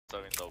the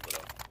window, bro.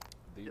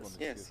 Demon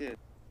Yes, is here. yes.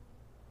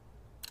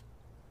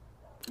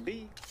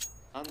 B,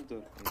 under,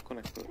 on the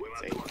connector. We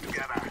It's must work 8.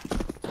 together.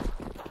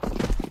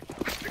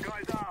 The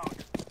guy's out.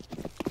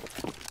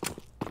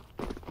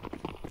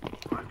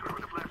 Let's throw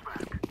the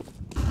flashback.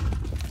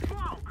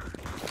 Smoke!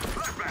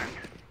 Flashback!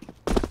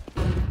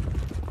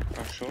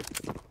 One short.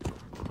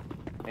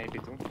 Maybe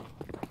 2.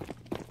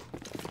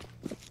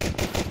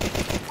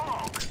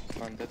 Smoke!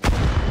 One dead.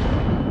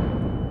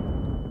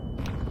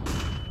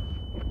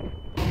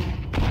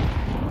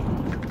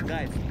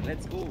 Guys,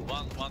 let's go.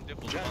 One default, one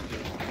default.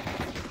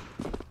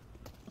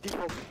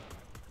 Default.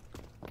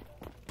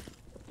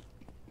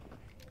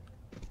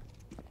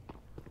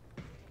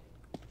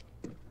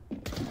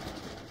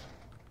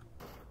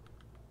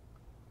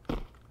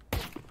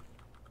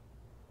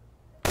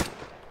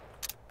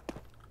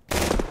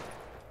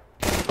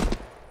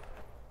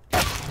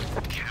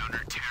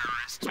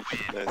 Counter-terrorists win.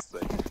 Nice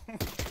thing.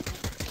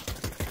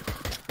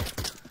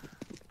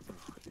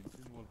 He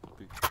didn't want to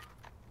be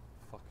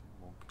fucking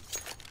monkey.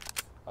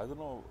 I don't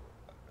know.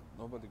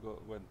 Nobody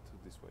went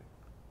this way.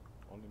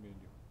 Only me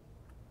and you.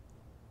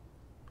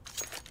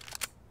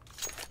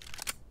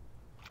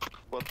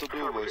 What to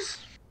do, boys?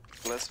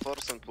 Let's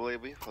force and play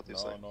B, what do you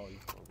say? No,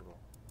 it's not, bro.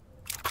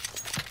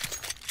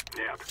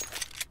 Yep.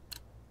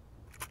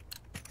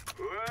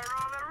 Where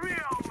are the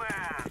real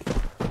men?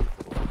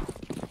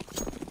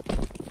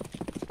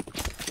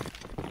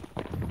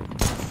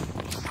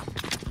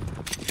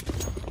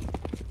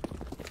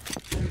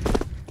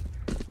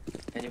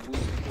 Can you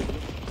boost it?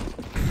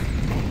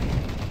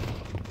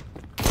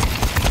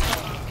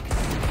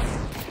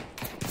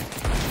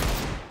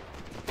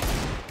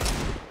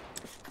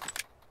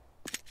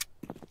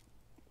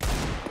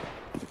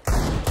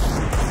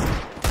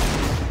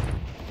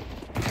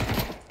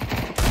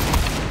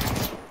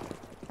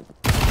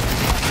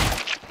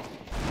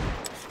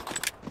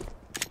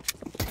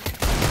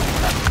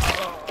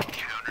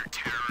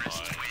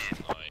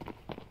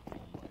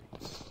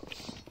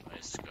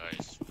 Nice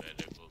guys, very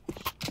good.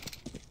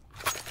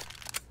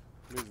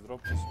 Please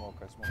drop the smoke.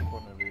 I smoke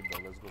corner window.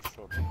 Let's go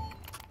short.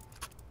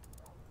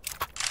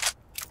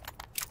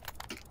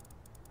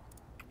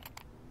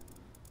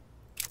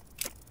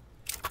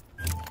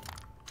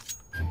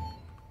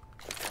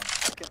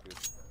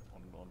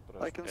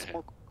 I can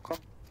smoke. Come.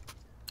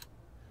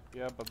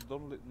 Yeah, but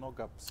don't no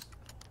gaps.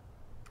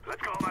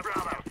 Let's go, my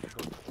brother.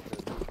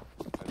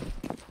 Okay.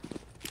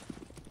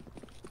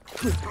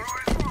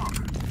 Throwing smoke.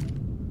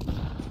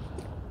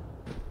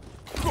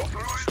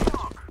 Throwing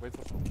smoke. Wait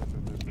for smoke.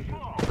 Wait.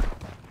 Smoke.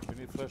 We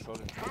need flash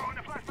orange. Throwing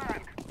the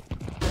flashbang.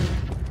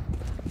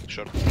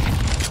 Sure.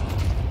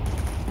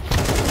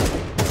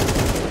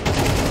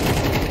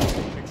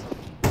 Big shot.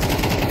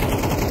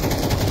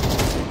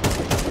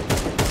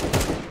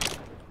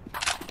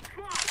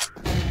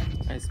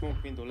 I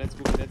smoke window. Let's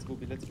go, let's go,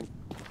 let's go.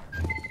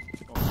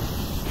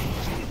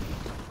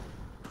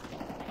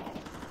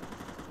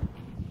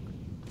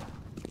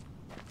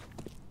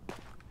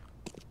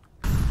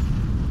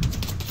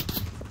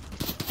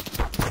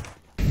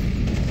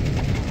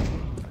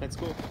 Let's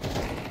go.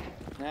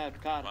 Yeah,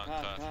 car.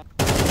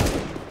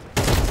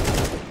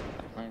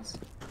 Nice.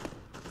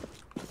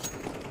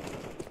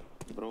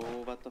 Bro,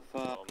 what the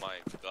fuck? Oh my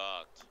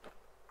god.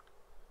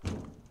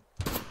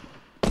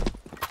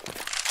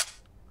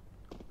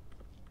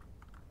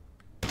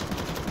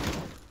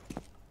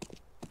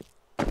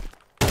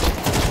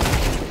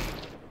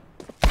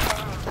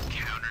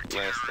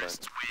 Nice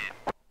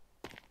try.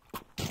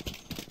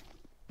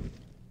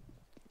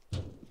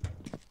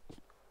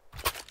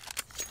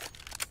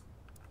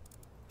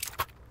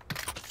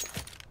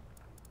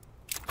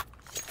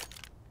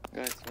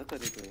 Guys, what are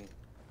you doing?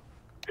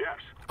 Yes.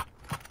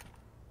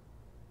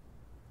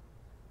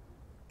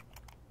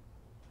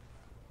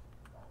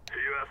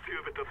 You are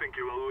stupid to think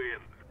you will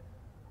win.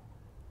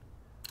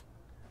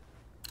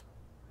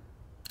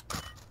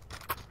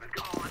 Let's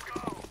go, let's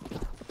go.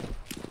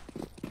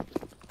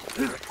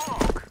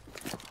 Smoke.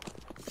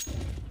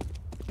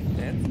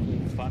 Let's go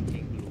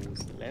fucking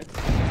lose. Let's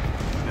go.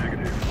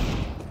 Negative.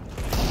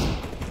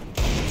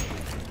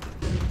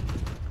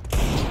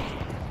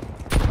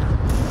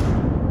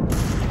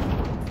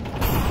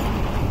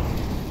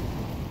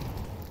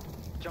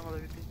 Jungle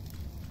AVP.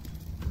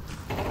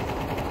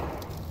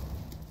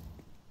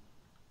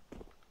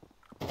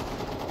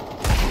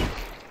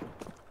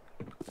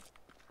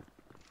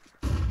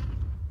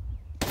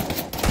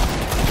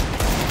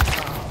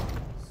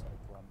 Side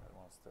one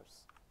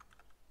monsters.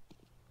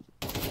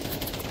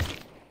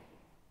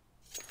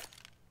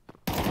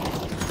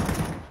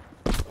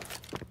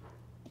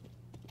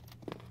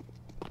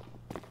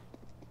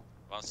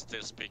 One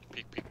stairs, pick.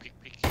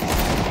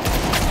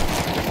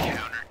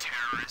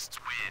 Counter-terrorists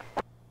win.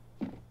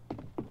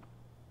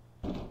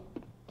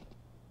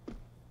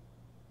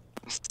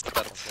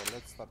 Start. Okay,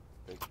 let's start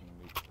taking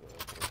mid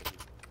properly.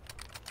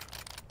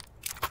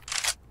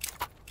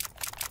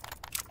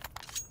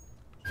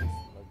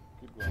 Just like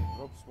keep going,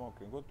 drop smoke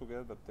and go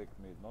together, take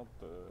mid, not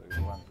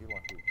heal one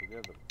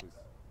together, please.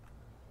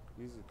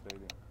 Easy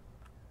trading.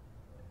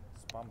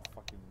 Spam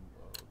fucking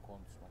con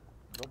smoke.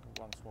 Drop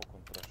one smoke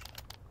on trash.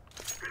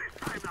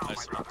 I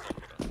smoked on,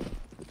 bro.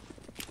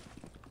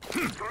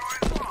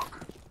 Throwing smoke.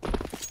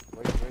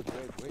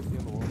 Wait,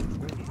 yellow orange,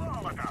 wait.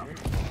 Molotov.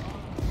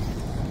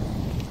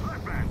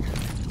 Flashbang.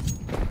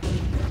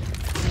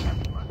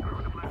 Let's throw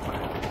the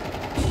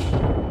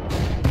flashbang.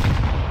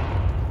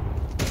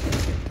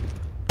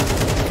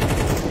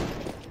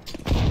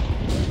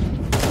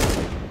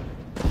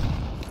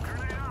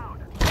 Grenade out.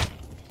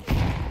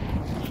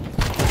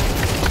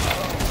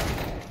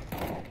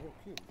 Oh,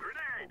 kill.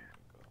 Grenade.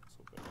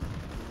 So bad.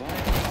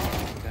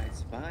 Why, guys?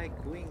 Why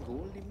going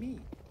only me?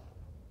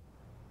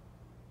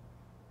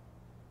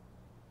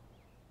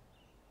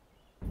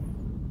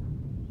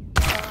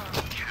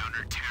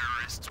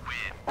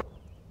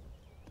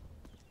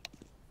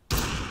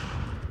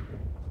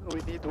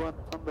 We need one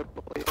under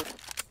player.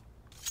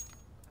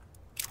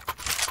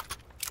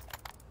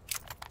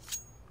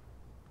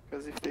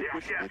 Because if they Yes,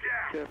 push yes, mid,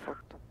 yes. they're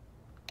fucked.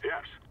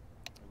 Yes.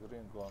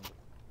 Green go under.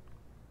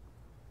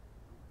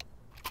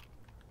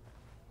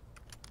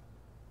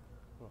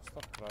 Bro,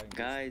 stop crying.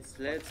 Guys,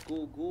 let's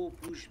go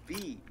push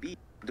B.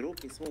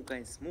 Drop a smoke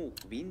and smoke.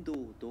 Window,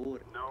 door,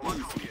 No one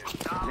easy. here.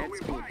 Now Let's we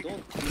go. fight.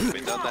 Don't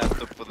We don't have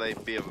to play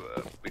B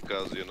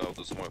because you know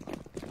the smoke.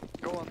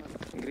 Go on.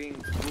 green.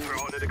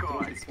 Throw the decoy.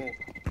 Drop a smoke.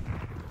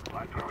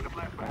 Let's throw the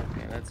flashbang.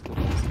 Okay, let's go.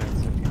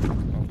 Let's okay.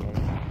 No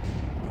problem.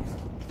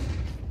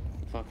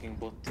 Fucking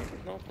bot team.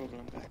 No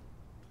problem, guys.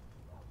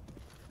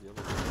 Yellow.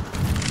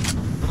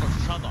 Bro,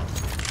 shut up.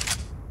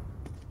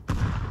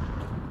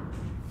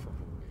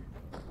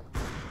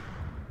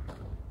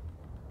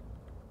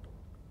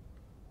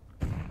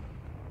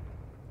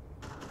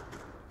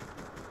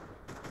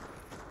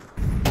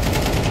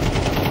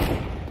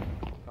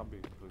 Come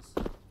big, please.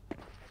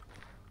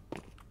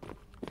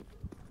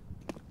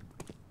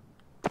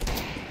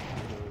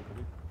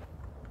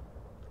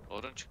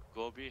 Orange,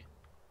 go B.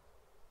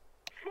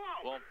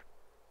 Smoke. Bomb.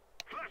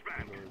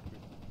 Flashbang.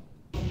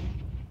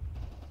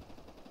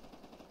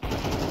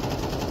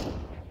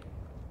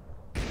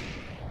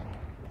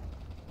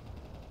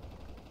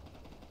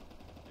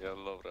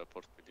 Yellow,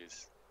 report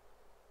please.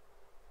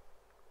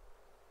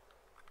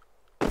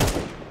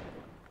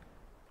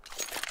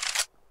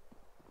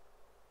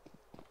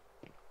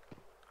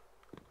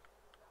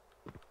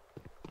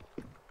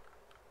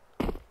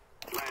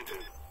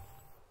 Planted.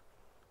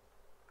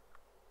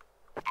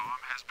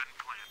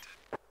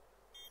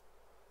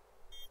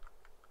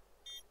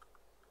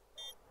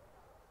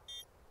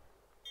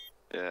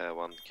 Yeah,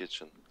 one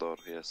kitchen door,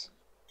 yes.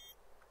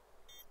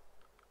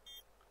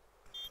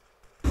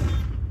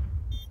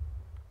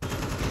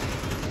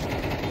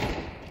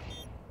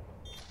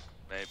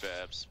 Maybe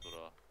abs,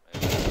 bro.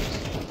 Maybe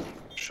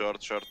abs.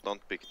 Short,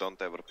 don't pick,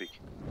 don't ever pick.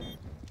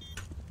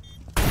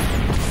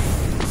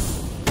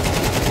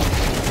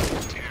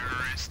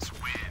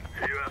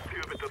 You are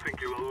stupid to think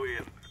you will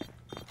win.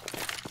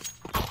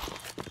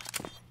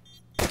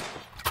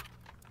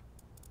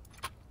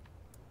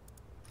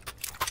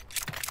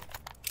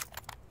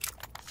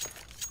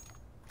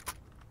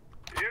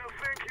 You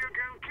think you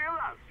can kill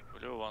us?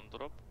 Blue, one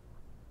drop.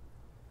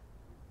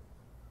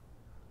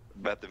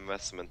 Bad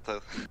investment.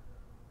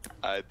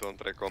 I don't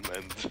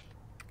recommend.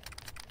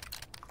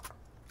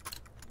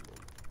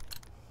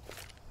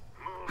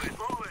 Move it,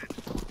 move it.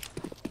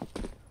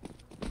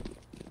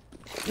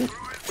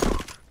 Throw it,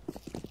 smoke.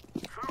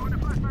 Throw the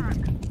flashbang.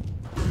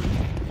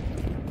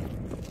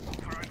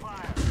 Throw it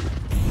fire.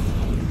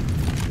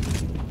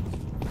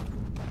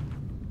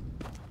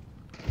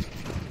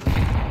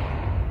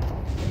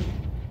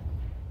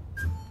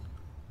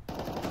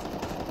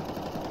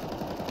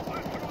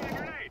 Let's throw the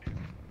grenade.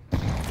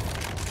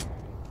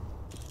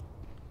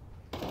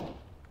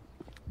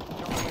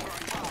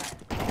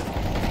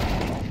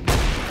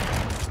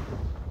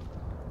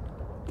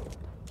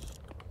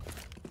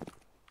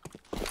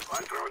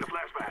 I'm throwing the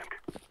flashbang.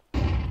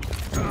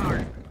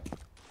 Guard.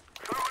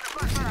 Throwing the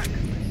flashbang.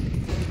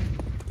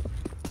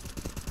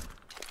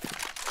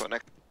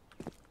 Connect.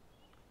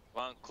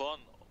 One con,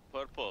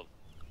 purple.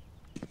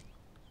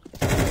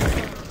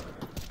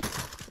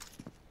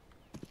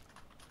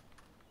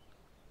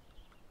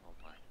 Oh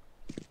my.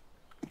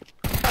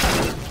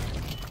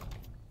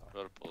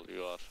 Purple,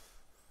 you are.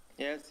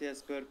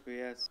 Yes, purple,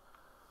 yes.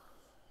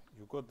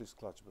 You got this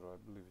clutch, bro. I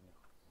believe in you.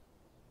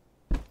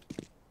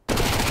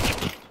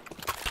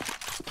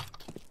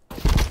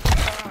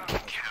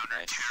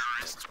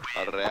 Nice.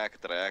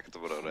 React,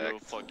 bro, You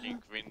react.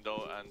 fucking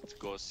window and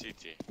go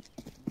city.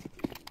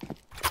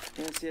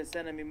 Yes,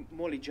 enemy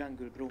molly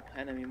jungle, bro.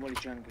 Enemy molly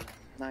jungle.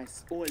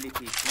 Nice. Only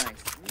pick,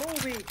 nice. No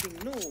waiting,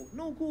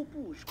 no, go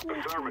push, go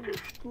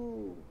Affirmative. push,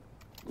 go.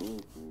 Go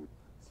push.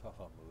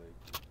 Salam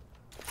alaikum.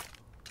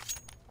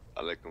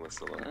 Alaikum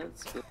assalam.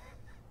 Let's go.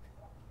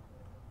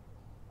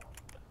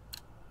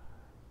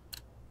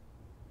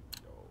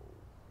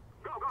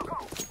 Go, go,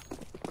 go.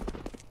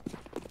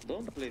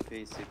 Don't play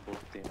FACEIT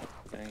bot team.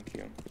 Thank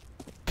you.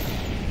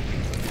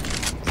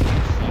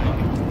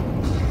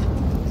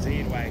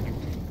 Zero.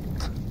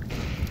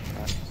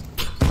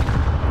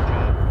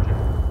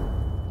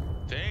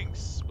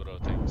 Thanks, bro,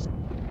 thanks.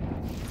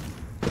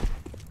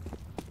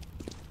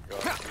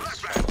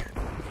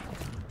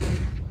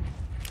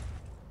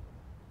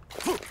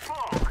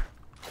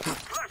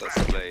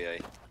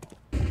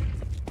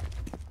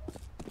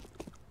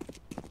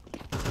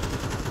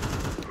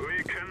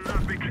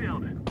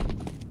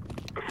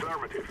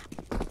 Affirmative.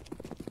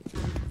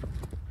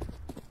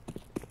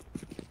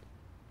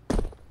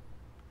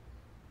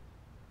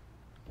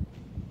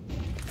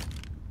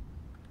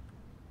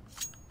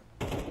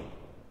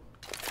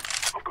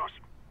 Of course.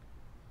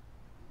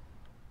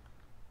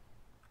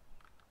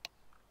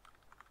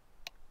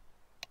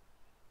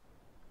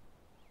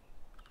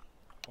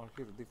 One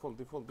here, default.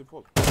 Let's throw a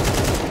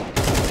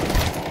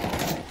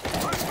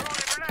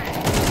grenade.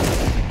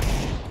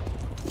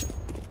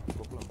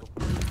 Go plan.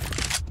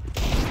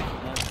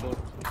 Nice short.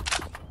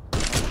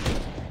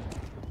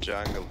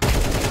 Jungle.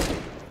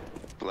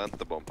 Plant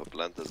the bomb,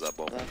 plant the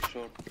bomb. Last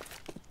short.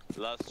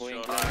 Last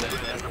Going shot, down.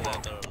 then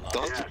letter.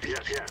 Don't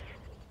Yes.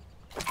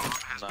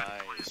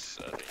 Nice,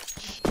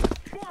 Rich.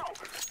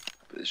 Smoke.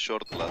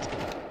 short last.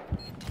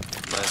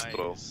 Nice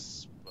throw.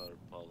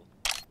 Purple.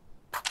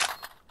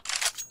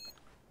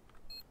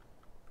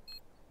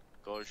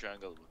 Go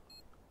jungle.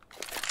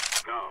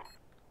 No.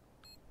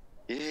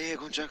 Yeah,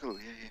 go jungle.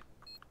 Yeah.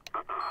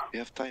 We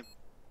have time.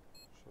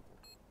 Shut up.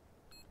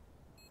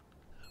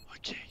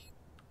 Okay.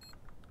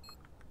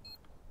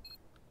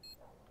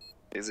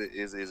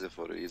 Easy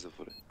for you.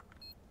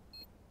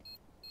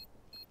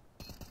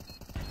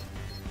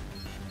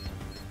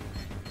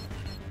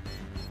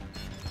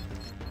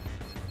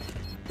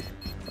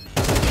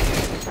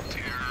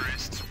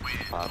 Terrorists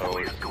win. Arrow.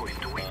 We are going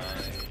to win.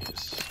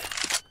 Nice.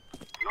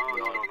 No.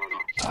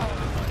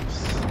 Nice.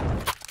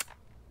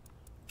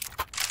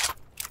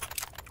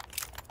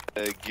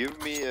 Give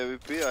me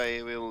AVP,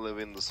 I will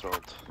win this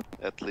round.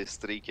 At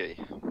least 3k.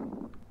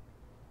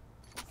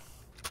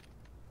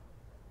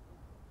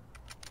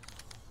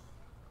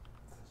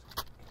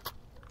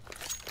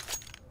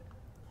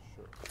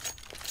 Sure.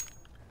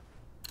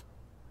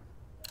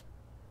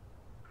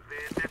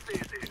 This is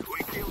easy. We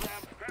kill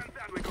them, and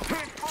then we go.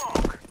 Big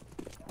smoke.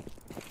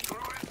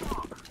 Throw in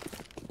smoke.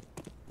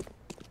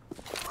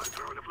 I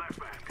throw in the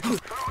flashbang.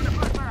 Throw in the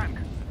flashbang.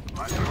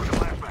 I throw in the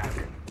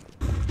flashbang.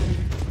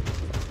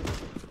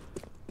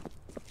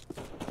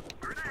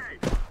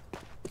 Grenade.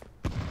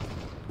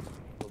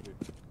 Lobby.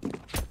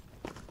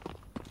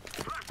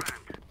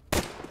 Flashbang.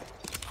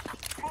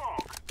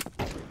 Smoke.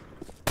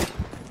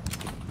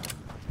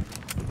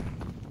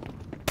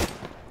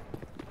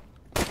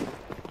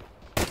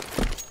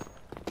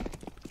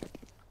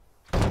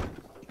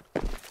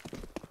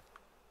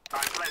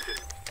 I'm planted.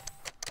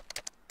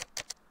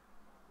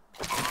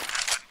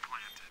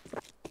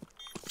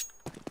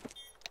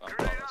 One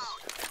Grenade palace.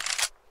 out.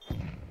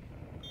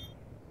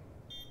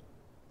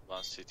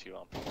 One city,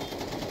 one.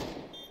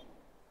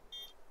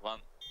 One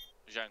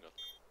jungle.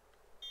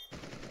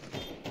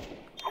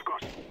 Of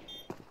course.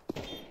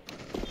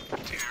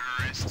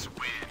 Terrorists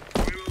win.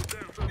 We will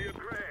dance on your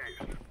graves.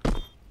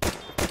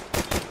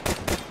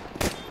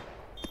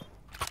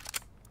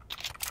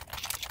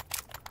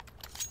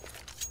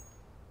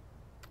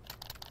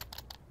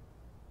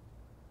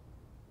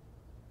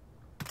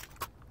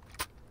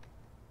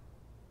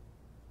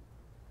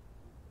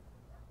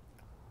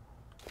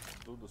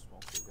 Do the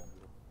smoke again,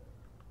 bro.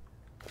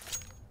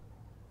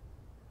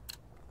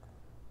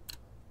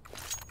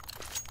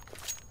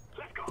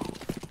 Let's go.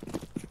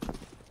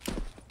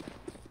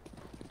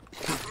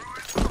 Throw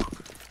in smoke.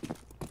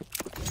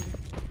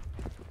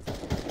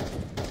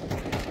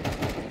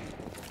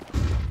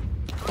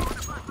 Throw in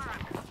the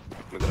flashbang.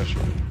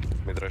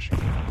 Mid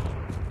rushing.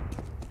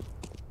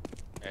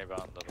 Maybe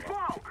under one.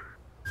 Smoke.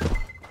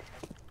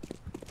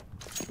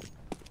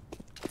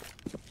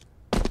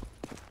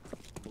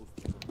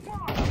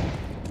 Smoke.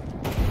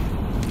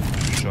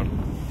 Short.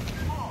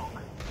 Smoke.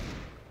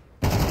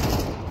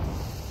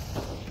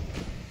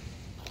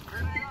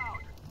 Grenade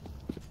out.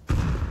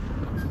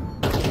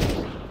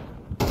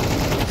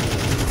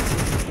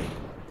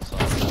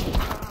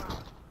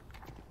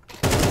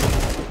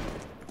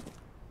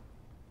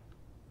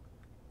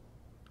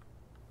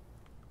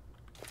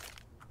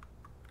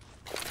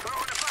 Throw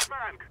in the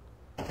flashbang.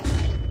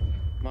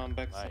 One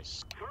backside.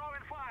 Nice. Throw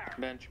in fire.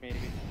 Bench maybe.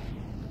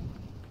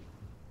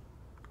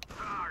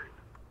 Darn.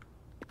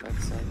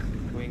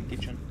 Backside. Going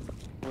kitchen.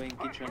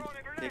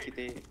 Take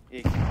it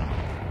A.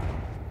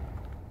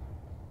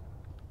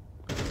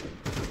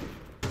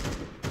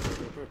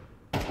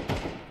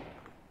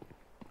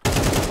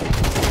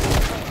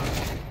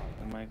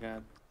 Oh my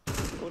god.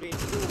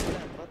 Orange, go,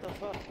 man. What the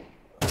fuck?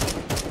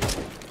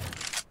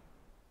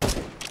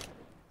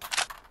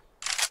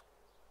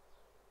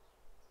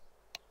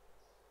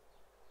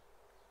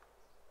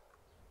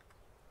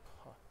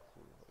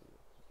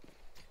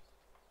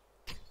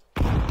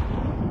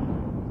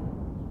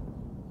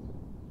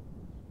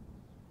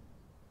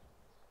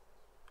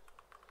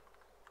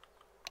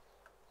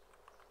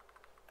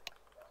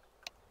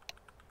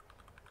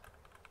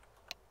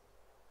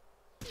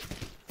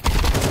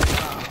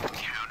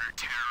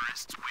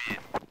 Counter-terrorists win.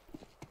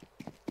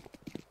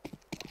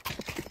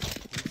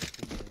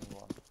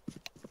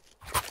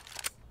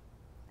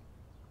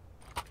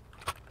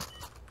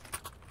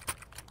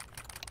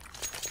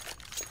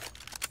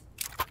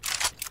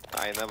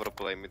 I never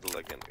play middle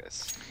again,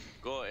 guys.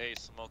 Go A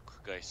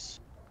smoke, guys.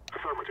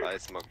 Affirmative. I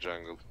smoke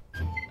jungle.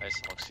 I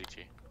smoke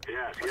city.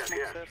 Yes, Smoke yes,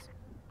 yes. stairs.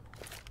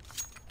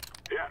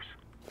 Yes.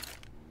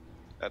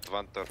 At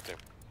 130.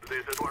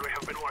 This is what we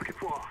have been working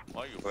for.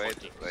 Why are you Wait,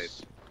 fucking wait.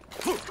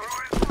 Throw in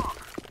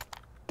smoke.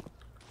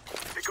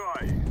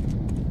 Decoy.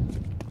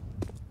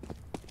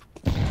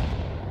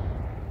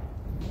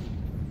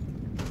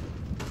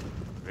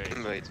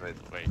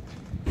 Wait.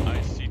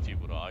 ICT,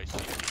 bro,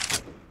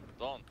 ICT.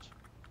 Don't.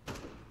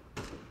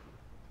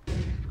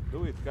 Do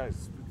it, guys.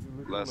 It's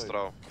too Last late.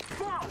 row.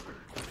 Smoke.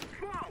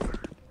 Smoke.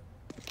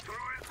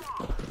 Throw in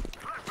smoke.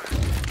 Flashback.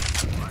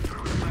 Let's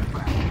throw the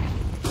flashback.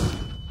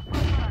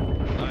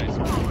 Nice,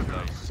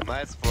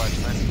 bro, nice.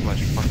 Nice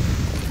flash, fuck.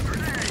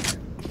 Grenade.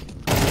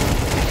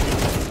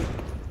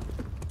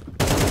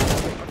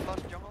 One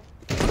flash jungle.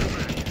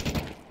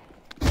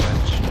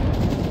 Bench.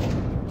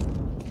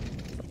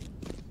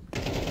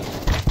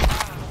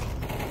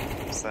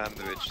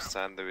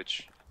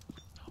 Sandwich.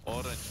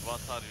 Orange,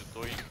 what are you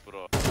doing,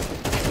 bro?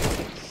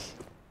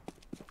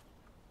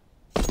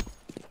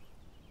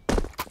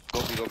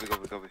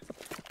 Copy.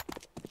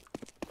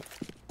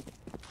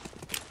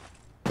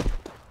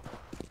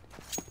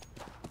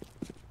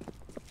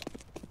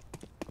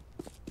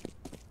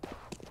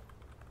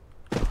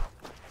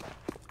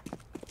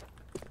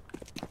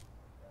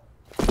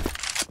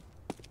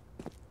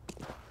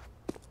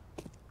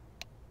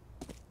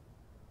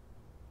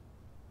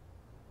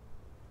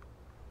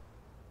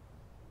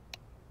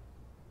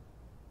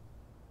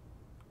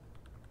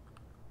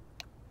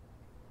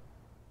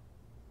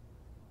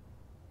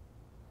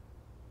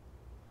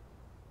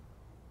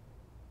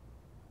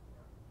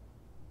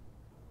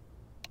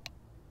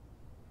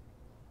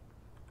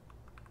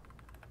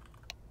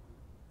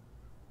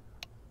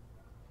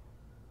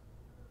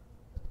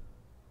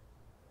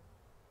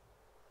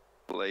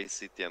 Play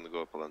city and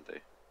go Palante.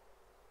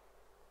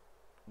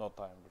 No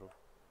time, bro.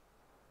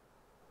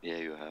 Yeah,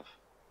 you have.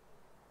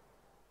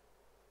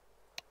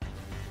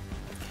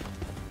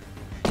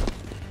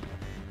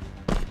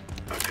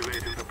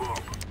 Activating the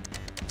bomb.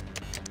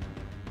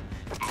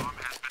 Bomb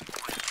has been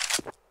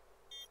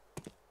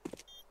planted.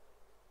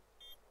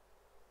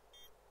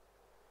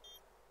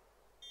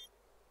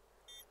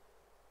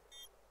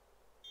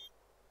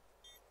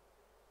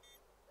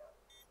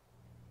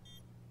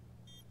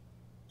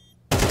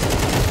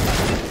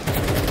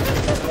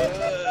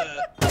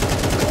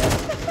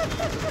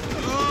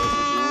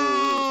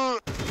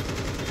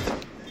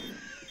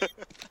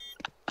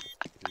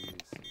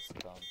 This is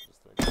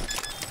Counter-Strike.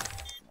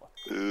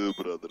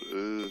 Brother.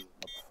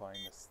 Not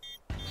finest.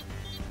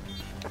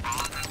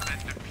 Bomb has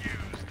been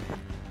defused.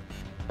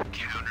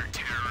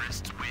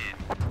 Counter-terrorists win.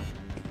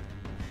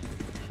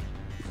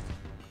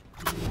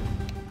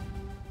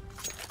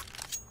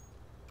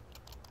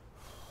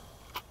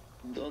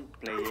 Don't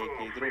play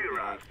AK,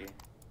 drop play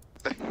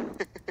AK.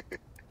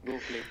 Go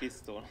play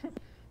pistol.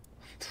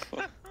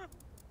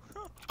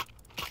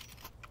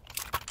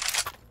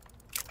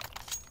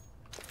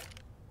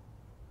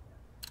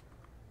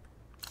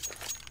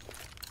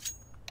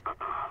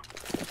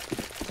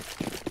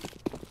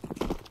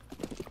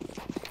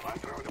 I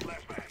throw the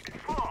flashbang.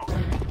 Smoke.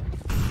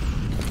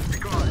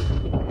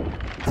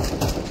 Decoy.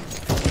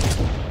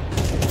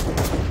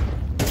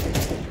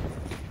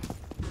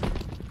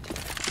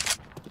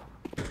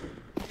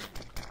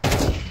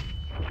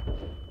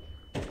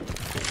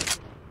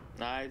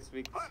 Nice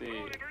I'm Vixie.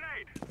 throwing a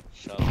grenade.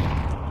 Shut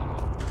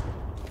up.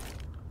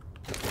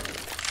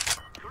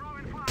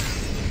 Throwing fire.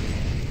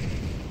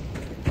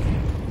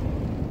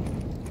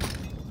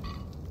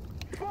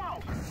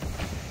 Smoke.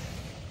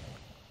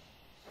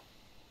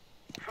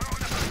 Throwing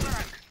the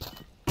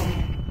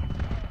flashbang.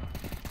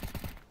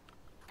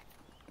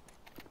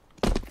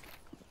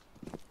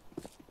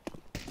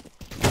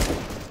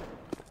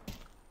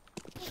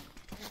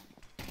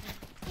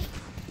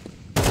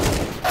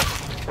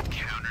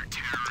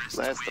 Counter-terrorist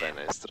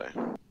Nice try.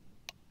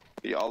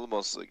 We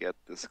almost get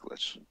this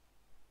clutch.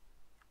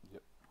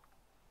 Yep.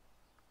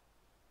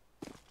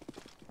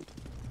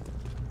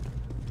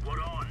 What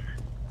on?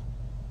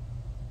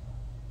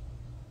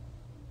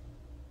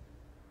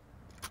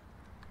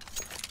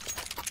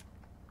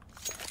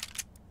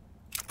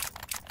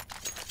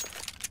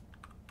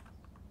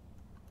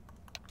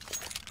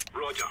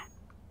 Roger.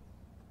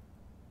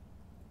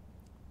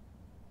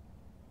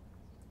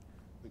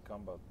 We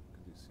come back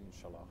to this,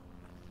 inshallah.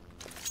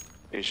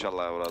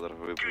 Inshallah, brother,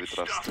 we Good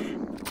trust. stuff.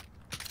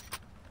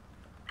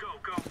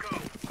 Go.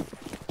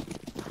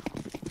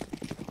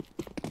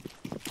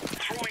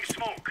 Throwing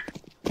smoke.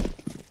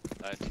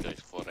 Nice guys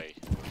for A.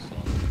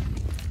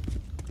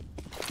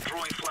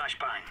 Throwing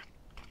flashbang.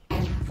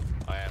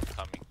 I am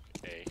coming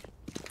A.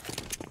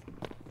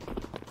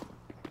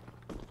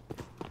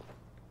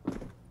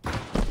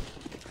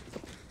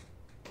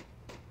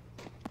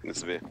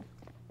 It's B.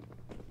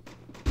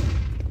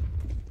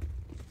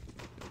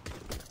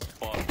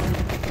 Four.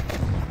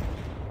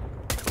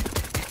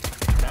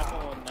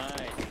 Bravo,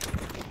 nice.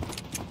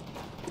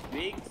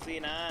 Vixie,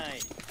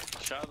 nice.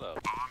 Shut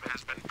up. Bomb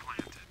has been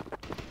planted.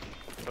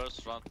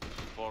 First round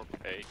for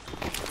A.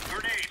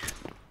 Grenade.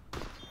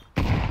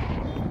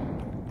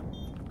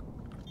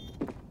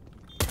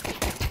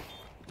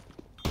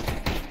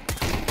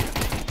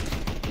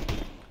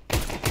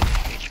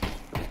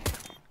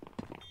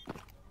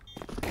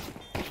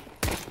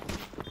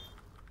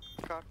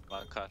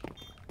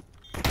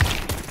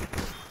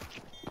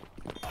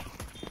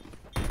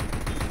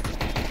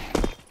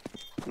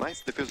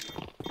 It's diffuser.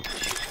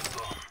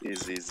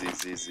 Easy, easy,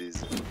 easy, easy,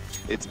 easy.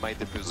 It's my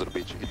diffuser,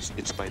 bitch.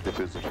 It's my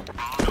diffuser.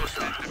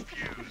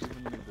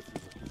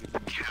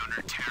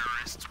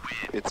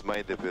 It's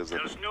my diffuser.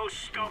 There's no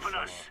stopping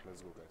us.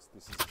 Let's go, guys.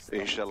 This is the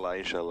start. Inshallah,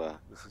 inshallah.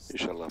 This is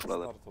Inshallah, the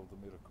brother. start of the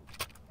miracle.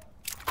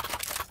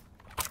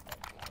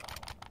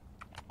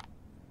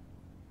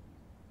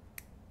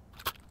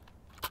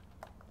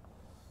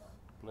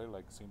 Play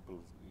like simple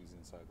is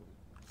inside of it.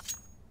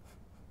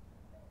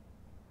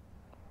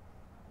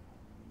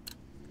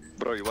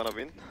 Bro, you wanna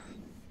win?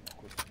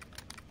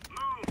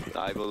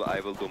 I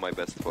will do my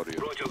best for you.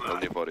 Roger that.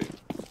 Only for you.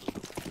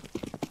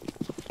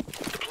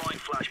 Deploying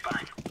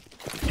flashbang.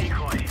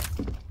 Decoy.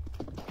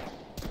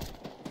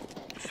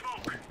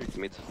 Smoke.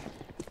 Mid,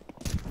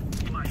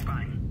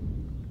 Flashbang.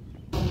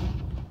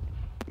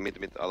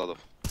 mid, a lot of.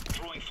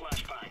 Throwing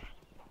flashbang.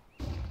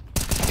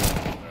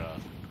 Yeah.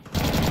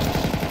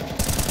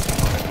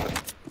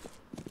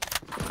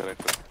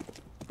 Connector.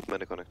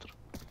 Many connector.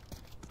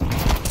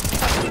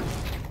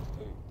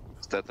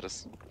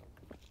 Tetris.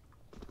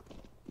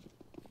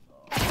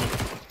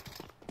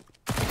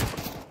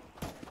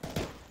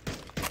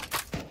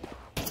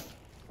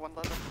 One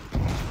ladder.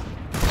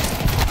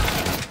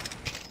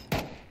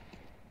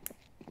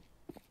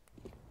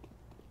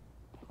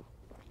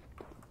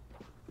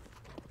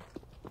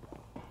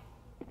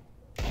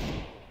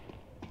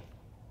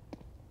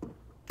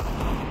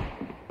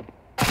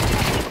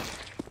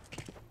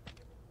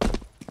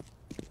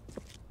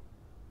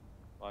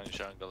 One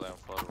jungle and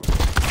forward.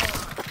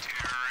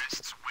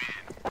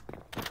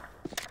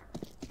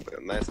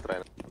 Nice try.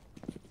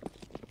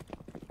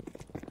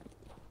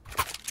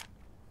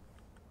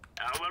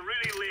 We're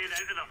really laying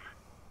into them.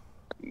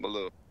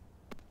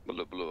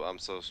 Blue. I'm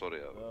so sorry.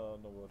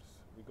 No worries.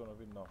 We're gonna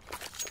win now.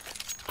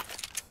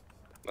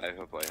 I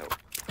hope.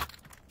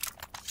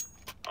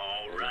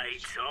 All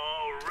right,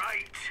 all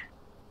right.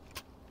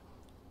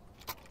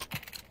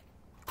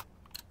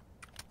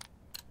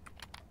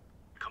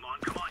 Come on,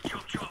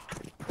 chop, chop.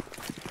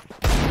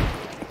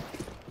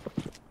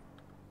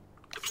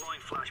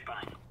 Deploying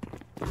flashbang.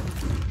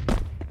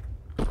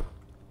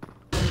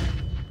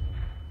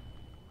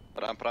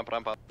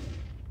 Ramp.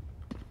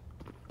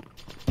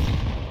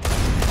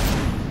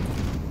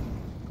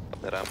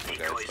 Ramp,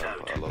 guys,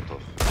 ramp, a lot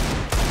of.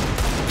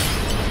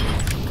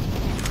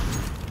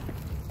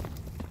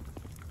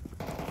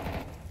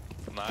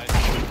 Nice.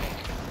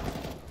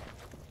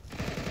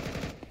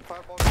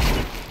 Fireball.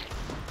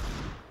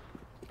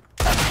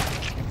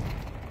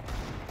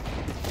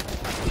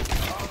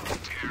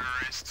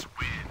 Terrorists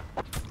win.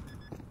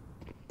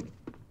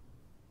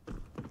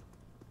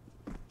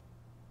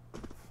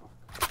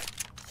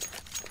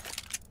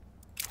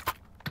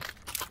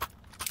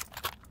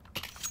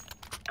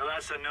 Now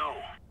that's a no.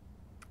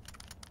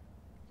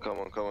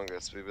 Come on,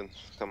 guys, we win.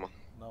 Come on.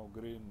 Now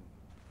green,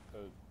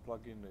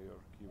 plug in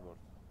your keyboard.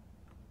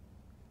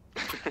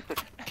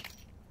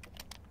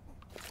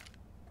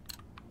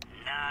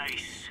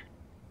 Nice.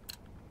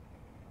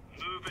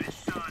 Move it,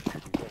 son.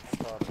 Let's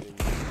start a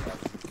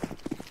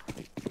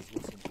Let's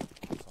go simple.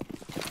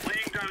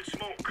 Laying down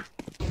smoke.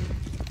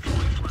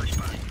 Throwing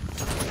flashbang.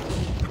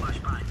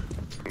 Flashbang.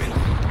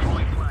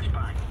 Throwing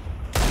flashbang.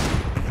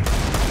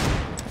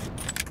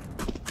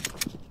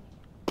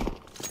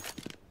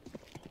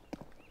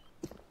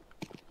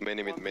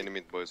 Many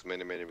mid, boys,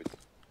 many mid.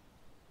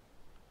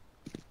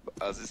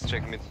 Aziz,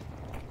 check mid.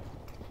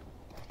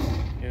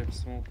 Yeah,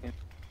 smoking.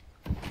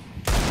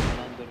 One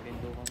under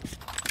window one.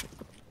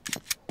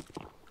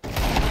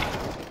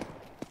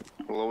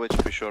 Low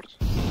HP short.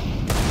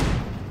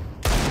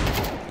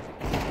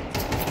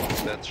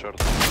 Dead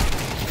short.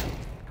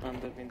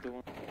 Under window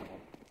one.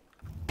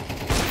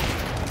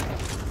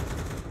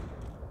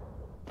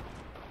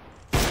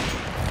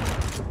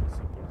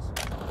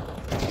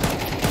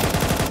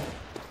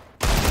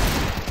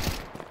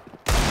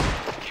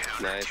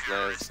 Nice. All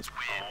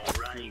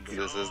right.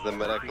 This is the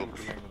miracle.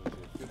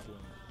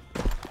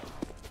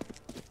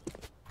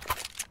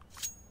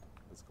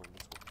 Let's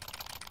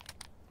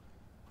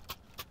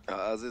go.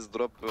 Aziz,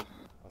 drop.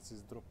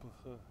 Assist drop.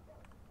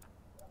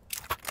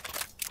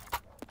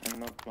 I'm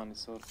not one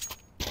sword.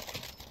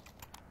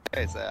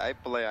 Guys, I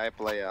play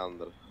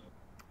under.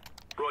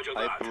 Roger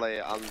I that.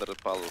 play under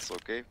pulse,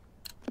 okay?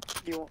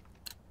 You.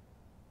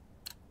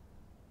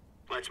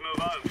 Let's move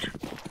out.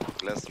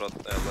 Let's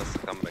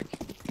come back.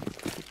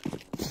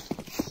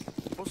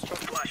 Boost shot.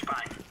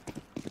 Flashbang.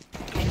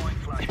 Deploying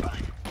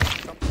flashbang.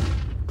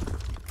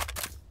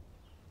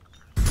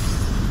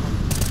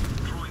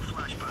 Throwing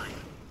flashbang.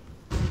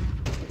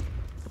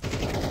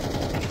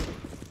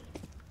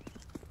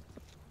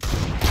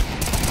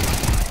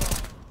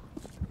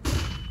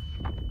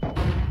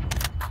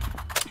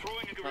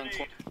 Throwing a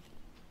grenade.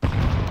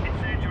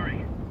 Incendiary.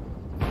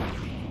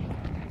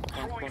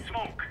 Throwing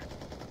smoke.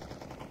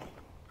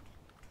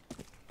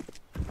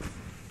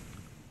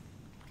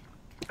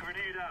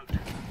 Grenade out.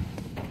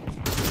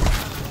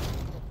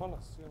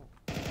 Palace, yeah.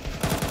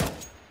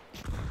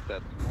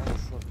 Dead.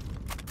 Nice shot.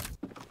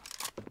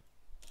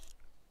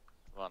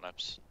 One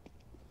apps.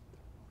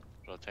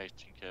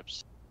 Rotating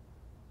caps.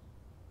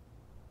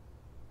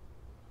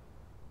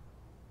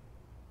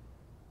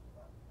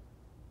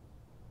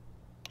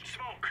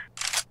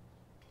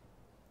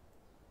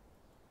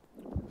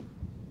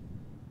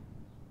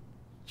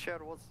 chair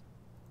was.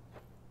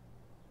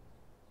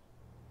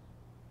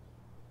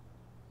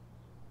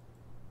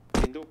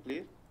 Window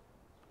clear.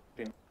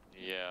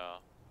 Yeah.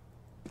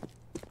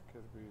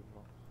 Can be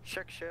long.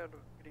 Check chair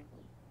green.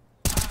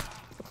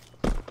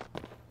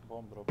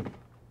 Bomb drop.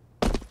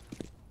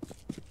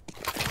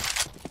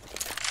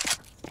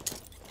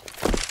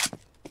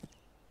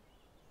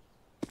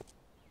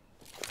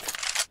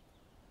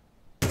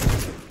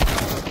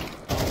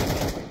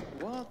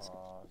 What?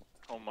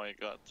 Oh my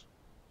god.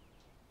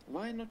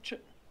 Why not check?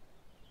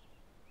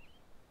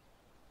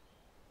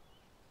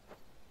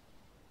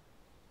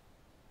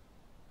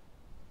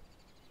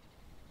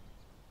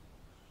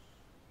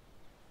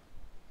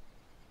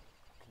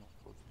 Cannot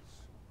approach this.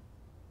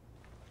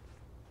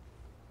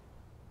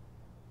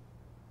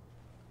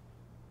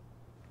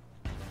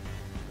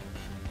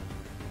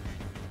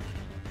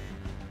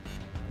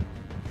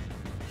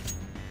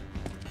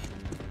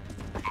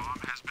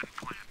 Bomb has been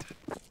planted.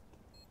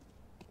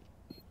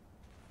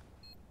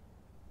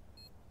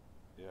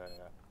 Yeah,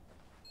 yeah.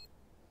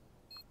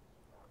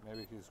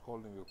 Maybe he's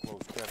holding you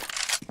close. Careful.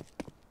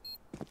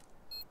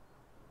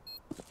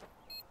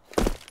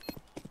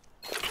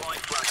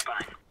 Deploying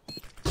flashbang.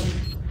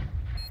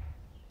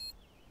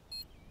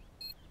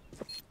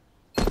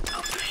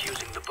 I'm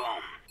defusing the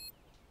bomb.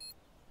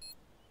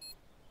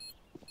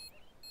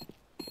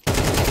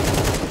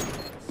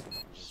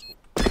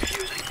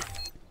 Defusing.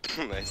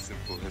 Nice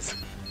simple as.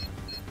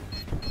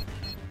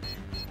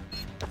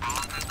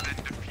 Bomb has been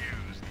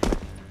defused.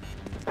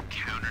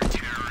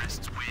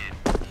 Counter-terrorists win.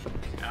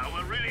 Now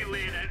we're really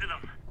laying into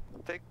them.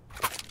 Take.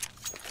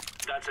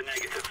 That's a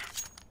negative.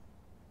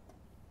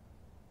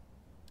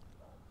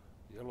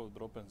 Yellow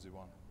drop and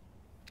Z1.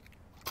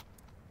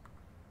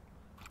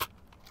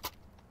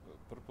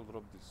 Purple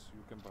drop this.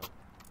 You can buy it.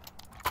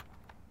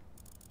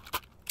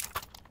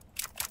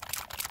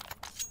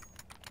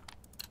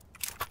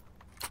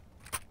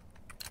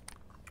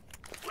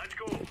 Let's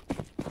go.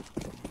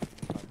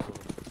 I'm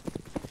sorry.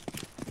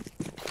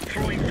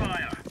 Throwing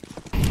fire.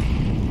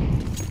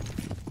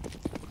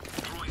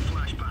 Throwing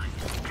flashbang.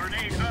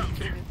 Grenade out.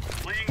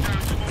 Laying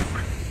down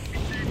smoke.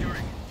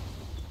 Incendiary.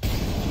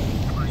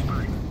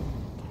 Flashbang.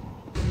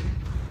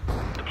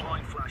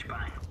 Deploying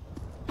flashbang.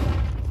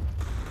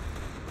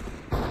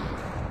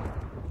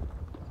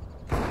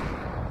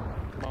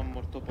 One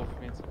more top of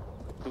mid.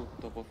 Two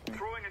top of mid.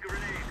 Throwing a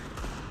grenade.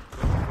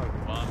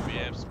 One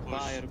BFs push.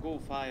 Fire, go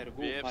fire, go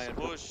BFs fire.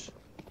 push.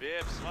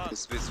 BFs one.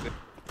 This.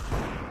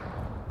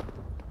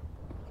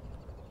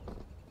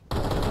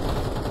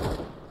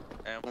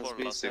 And Let's four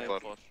be last safe. four.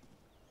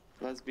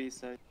 Last B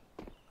side.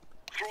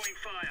 Throwing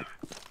fire.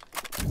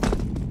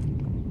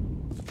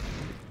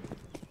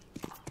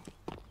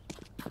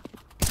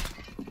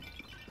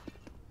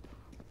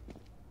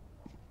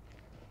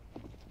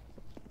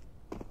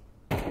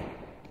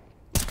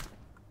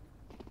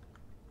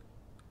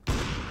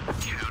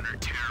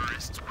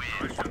 Counter-terrorists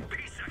win. That's a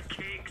piece of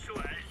cake,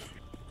 Celeste.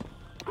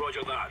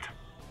 Roger that.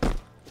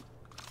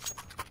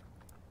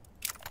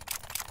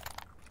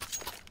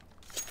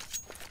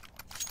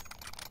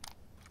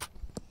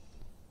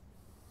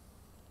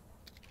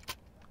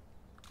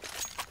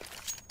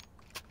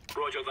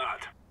 Roger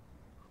that.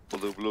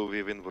 Blue,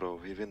 we win, bro.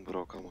 We win,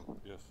 bro. Come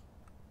on. Yes.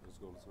 Let's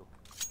go, let's go.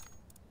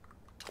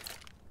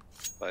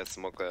 I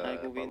smoke I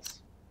go win.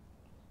 once.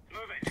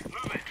 Move it,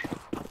 move it.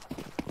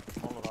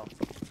 All around.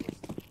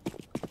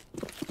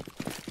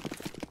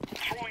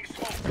 Throwing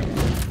smoke.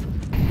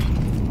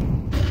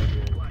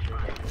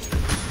 Flashbang.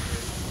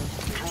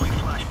 Throwing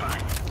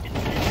flashbang.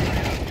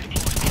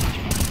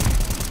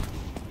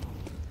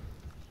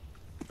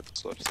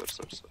 Sorry.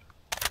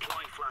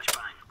 Deploying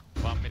flashbang.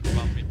 One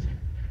mid.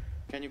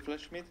 Can you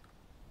flash mid?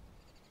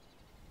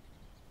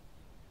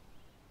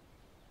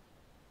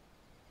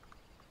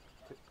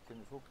 Can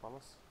you smoke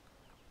palace?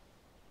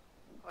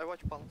 I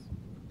watch palace.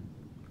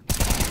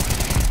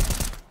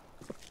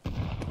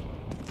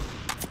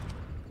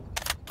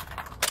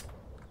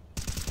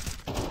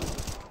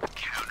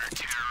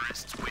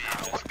 Counter-terrorists win.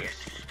 Get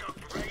stuck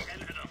right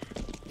into them.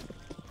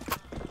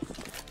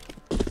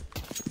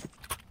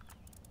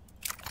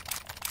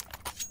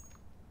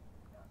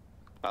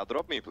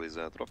 Drop me, please.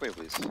 Drop me,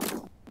 please.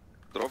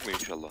 Drop me,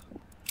 inshallah.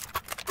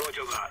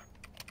 Roger that.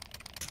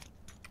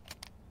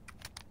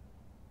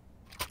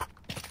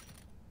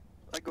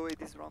 I go A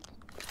this round.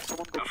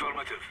 Someone go.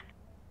 Affirmative.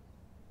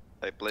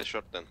 I play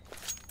short then.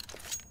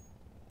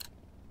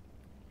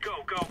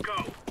 Go, go,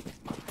 go.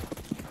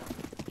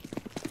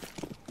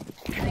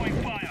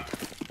 Throwing fire.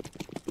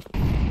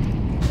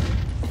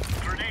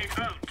 Grenade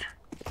out.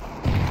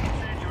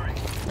 Incendiary.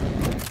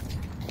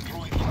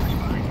 Throwing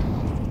flashbang.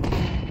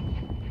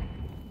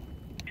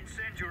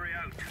 Incendiary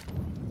out.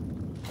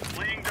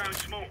 Laying down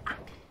smoke.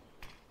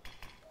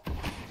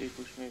 B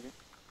push maybe.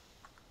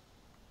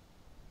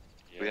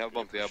 We have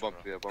bomb. Throwing a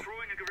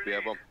grenade. We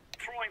have bomb.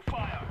 Throwing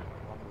fire.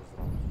 One was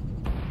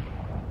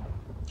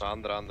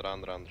round.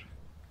 Under.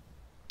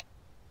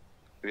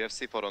 We have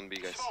C4 on B,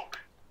 guys. Smoke.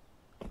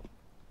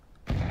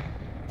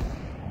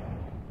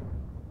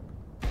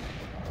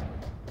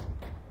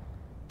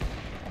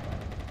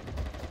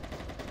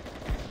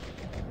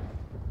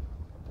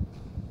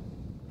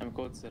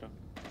 Code 0.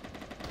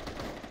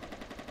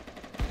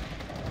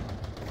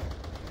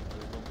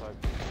 They don't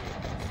type.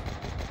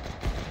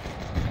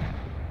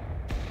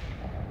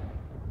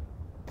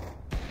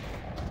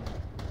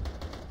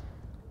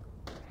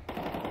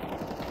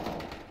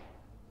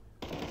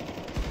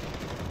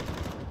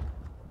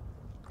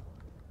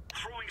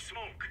 Throwing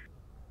smoke.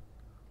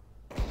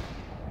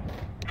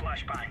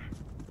 Flashbang.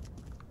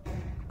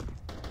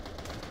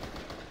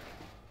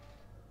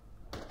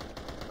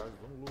 Guys,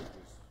 don't lose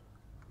this.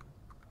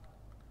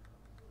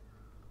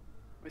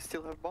 We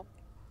still have bomb.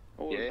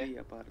 All Yeah. B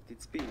apart,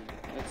 it's B.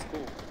 Let's go,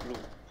 blue.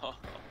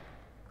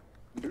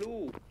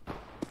 Blue!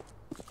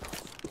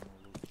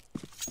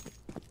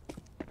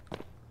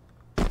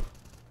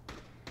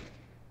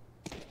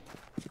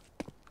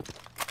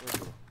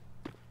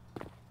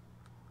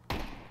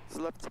 It's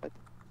left side.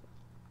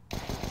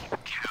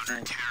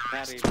 Nice.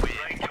 Carry,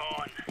 Right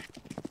on.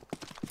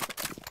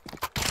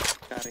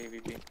 carry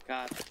VP.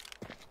 Car.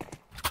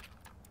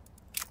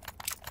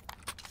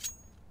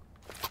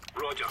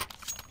 Roger.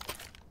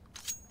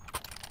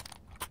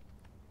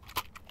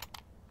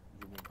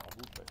 You mean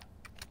Abupe?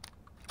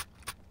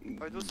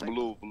 I do same.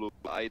 Blue, blue.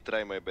 I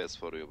try my best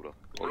for you, bro.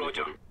 Only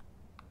Roger. for you.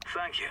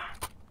 Thank you.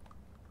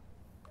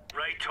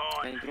 Right Can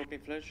on. you drop me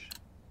flash?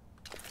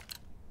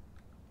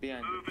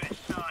 Behind you. Move it,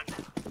 son.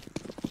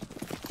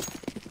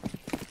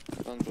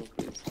 Don't drop,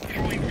 please.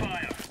 Throwing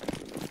fire.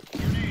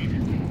 Grenade.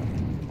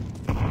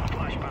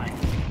 Flashbang.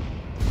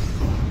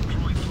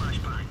 Throwing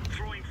flashbang.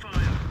 Throwing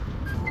fire.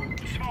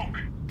 Smoke.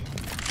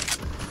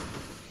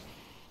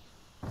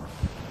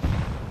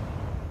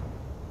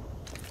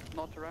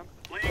 Not ramp.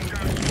 Laying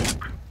down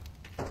smoke.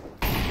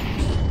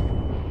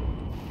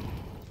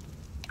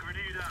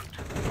 Grenade out.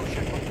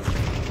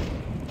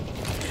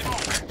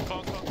 Smoke.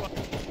 Come.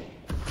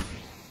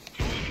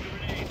 Throwing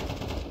grenade.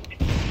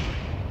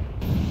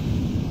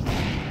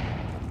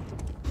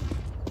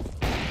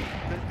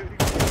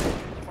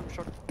 From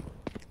short.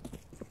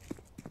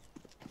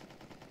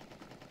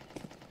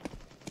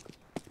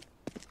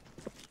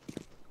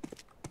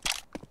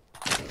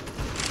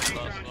 Laying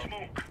Last down knock.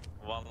 smoke.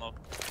 One knock.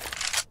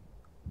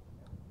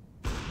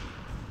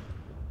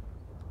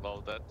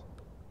 Low dead.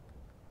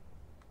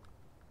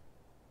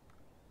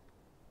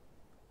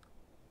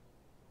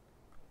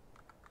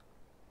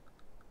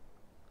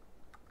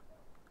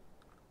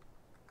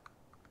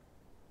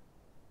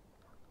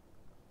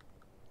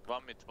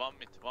 One mid.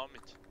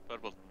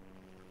 Purple.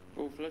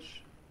 Go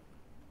flash.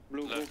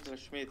 Blue, go Left.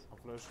 flash mid. I'm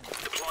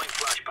flashing. Deploying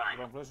flashbang.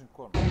 I'm flashing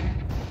corner.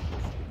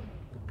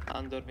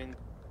 Under wind.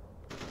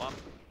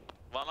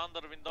 One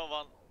under window,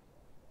 one.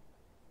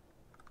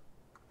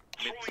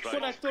 Mid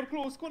Throwing right. Connector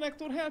close,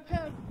 connector, help,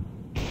 help!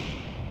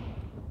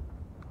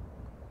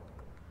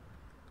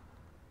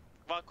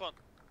 One con.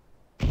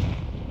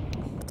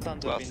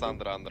 Under Last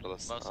window. under.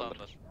 Last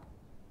under.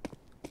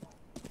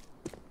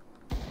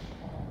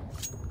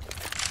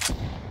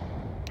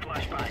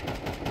 Flashbang.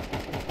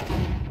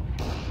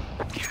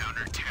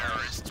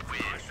 Counter-terrorists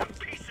win. Piece of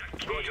cake.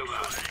 Roger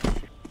that.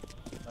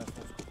 Nice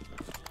move.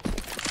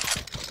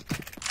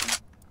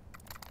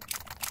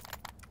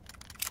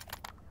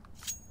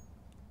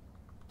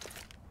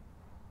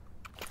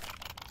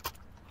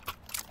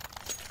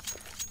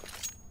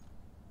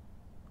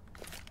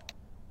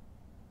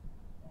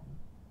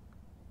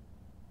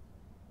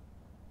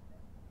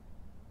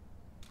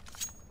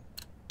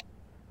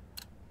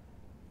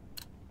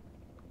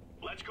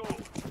 Let's go.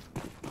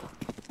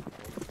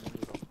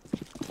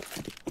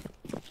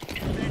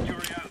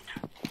 Incendiary out.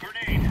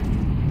 Grenade.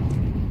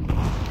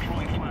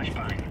 Throwing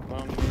flashbang.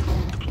 One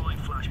mid. Deploying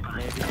flashbang.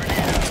 Maybe.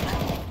 Grenade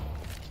out.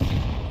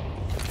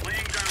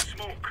 Laying down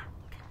smoke.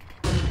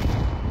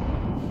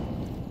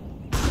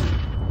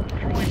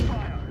 Throwing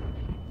fire.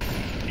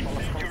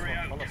 Incendiary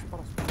out.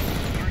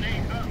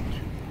 Grenade out.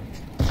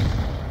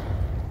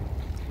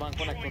 One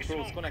connector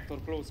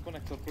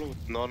close.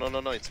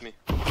 No, it's me.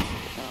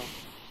 Now.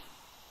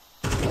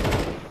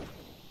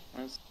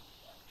 Nice.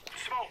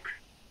 Smoke.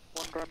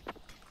 One ramp.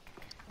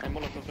 I'm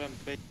molotov ramp,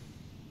 wait.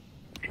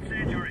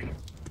 Incendiary.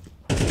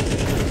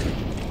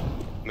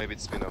 Maybe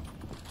it's me now.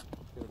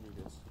 Here we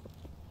guess.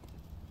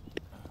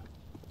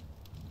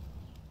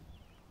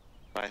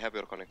 I have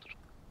your connector.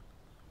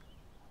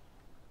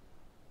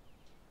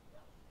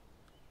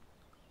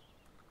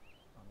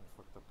 I'm in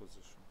fucked up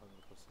position,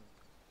 100%.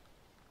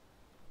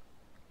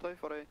 Play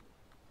for A.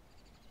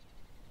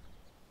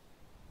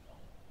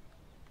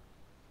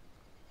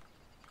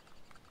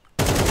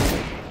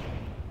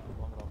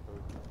 One round per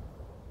week.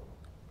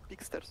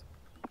 Big stairs.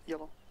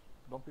 Yellow.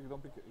 Don't pick,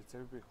 it's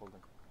everybody holding.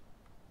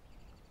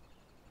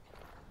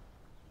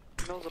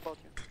 He knows about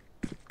you.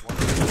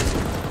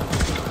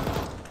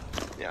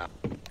 Yeah.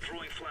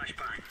 Throwing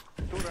flashbang.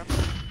 Two ramp.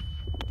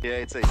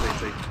 Yeah, it's A. Wait, I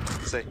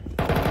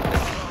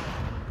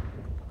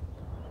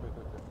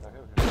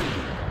have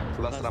here.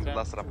 Last ramp.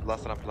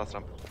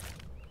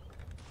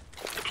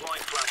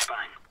 Deploying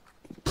flashbang.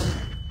 Oh, I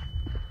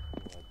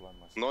blind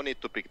myself. No need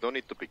to pick.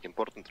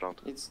 Important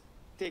round. It's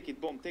take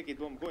it bomb,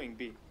 going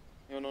B.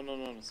 No,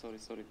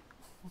 sorry.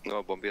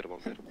 No, bombier.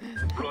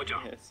 Roger.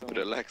 Yeah, so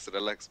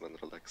Relax, man,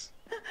 relax.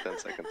 10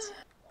 seconds.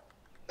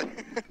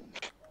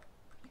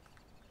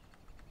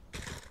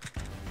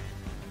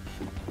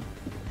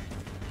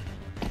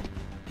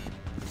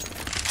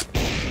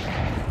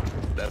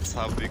 That's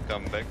how we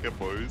come back,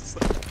 boys.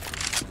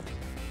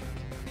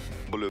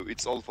 Blue,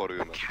 it's all for you,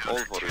 man. All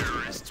for you.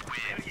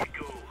 There you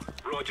go.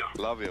 Roger.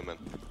 Love you, man.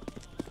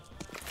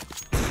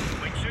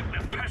 We took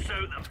the piss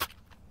out of them.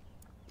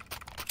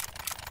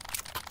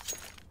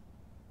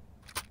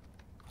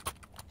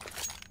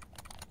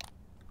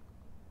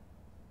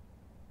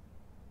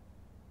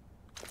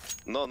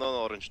 No,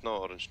 orange,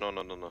 no.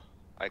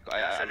 I'm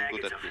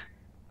good at B.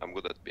 I'm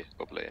good at B.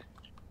 Go play.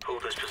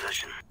 Hold this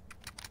position.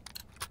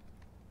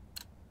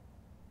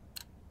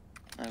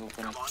 I go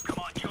for Come it.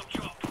 on,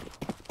 chop.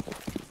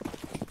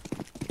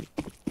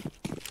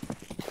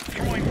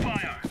 Throwing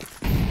fire.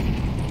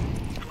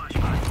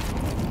 Flashbang.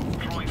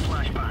 Throwing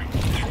flashbang.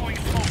 Throwing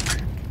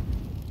smoke.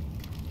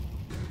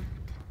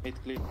 Mid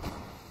clear.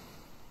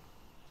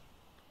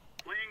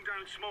 Laying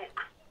down smoke.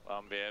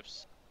 One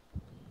BFs.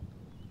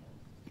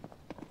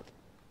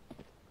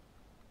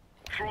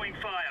 Throwing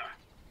fire.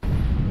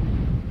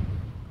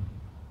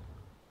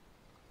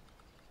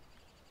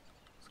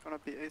 It's gonna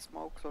be a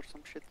smokes or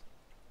some shit.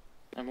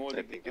 I'm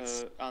holding think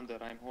it's- under.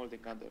 I'm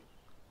holding under.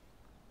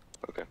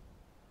 Okay.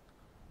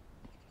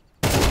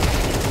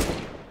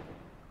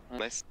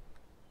 Nice.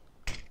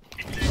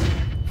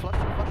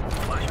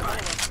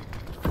 Flash.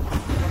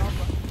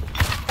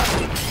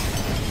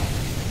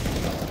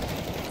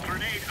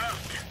 Grenade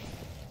out.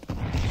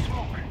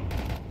 Smoke.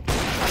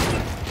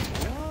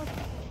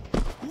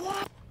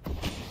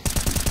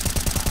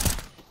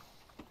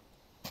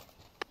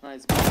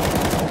 Nice.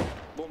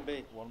 Bomb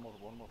bay. One more.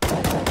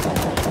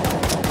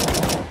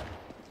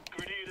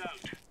 Grenade out.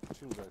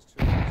 Chill, guys.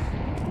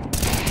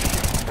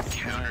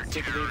 Nice.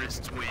 Take it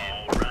easy.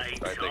 Alright.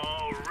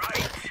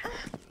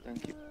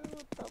 Thank you.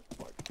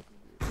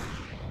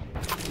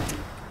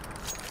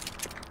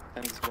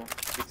 Thanks, bro.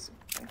 Fix him.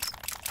 Thanks.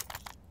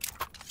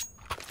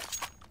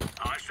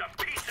 Oh, it's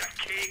a piece of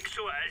cake,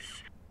 so it is.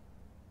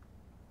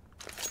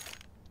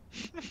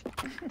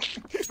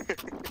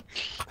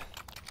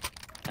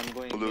 I'm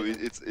going. Blue,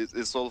 middle.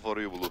 it's all for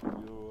you, Blue.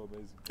 You're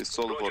amazing. It's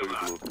all for you,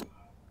 Blue.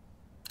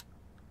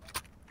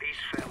 These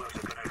fellas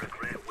are gonna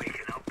regret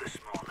waking up this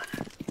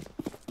morning.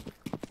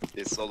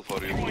 It's all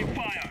for you, Throwing Blue.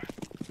 fire.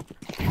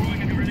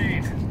 Throwing a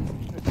grenade.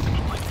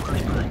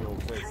 Flashbang. Yo,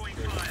 face. Throwing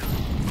fire.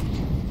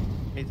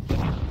 Mid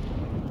clear.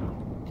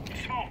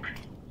 Smoke.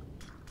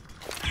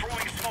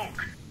 Throwing smoke.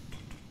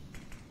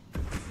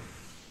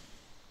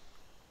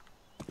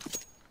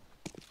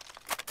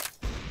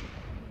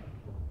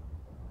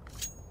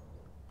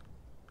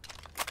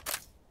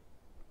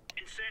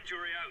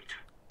 Incendiary out.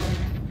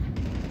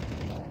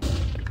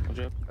 Good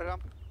job.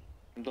 Ramp.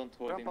 Don't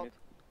hold him Ramp mid.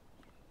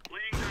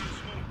 Laying down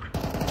smoke.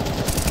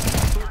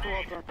 Two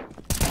out ramp.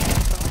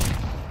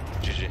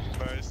 GG.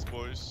 Nice,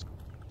 boys.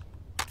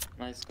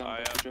 Nice I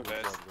comeback. am Good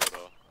job. best, bro.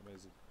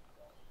 Amazing.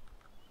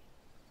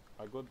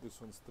 I got this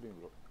on stream,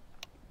 bro.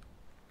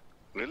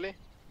 Really?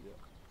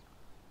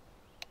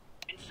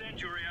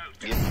 Incendiary out.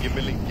 Give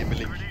me link.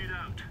 Grenade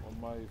out. On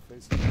my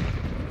face.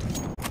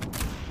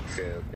 Okay.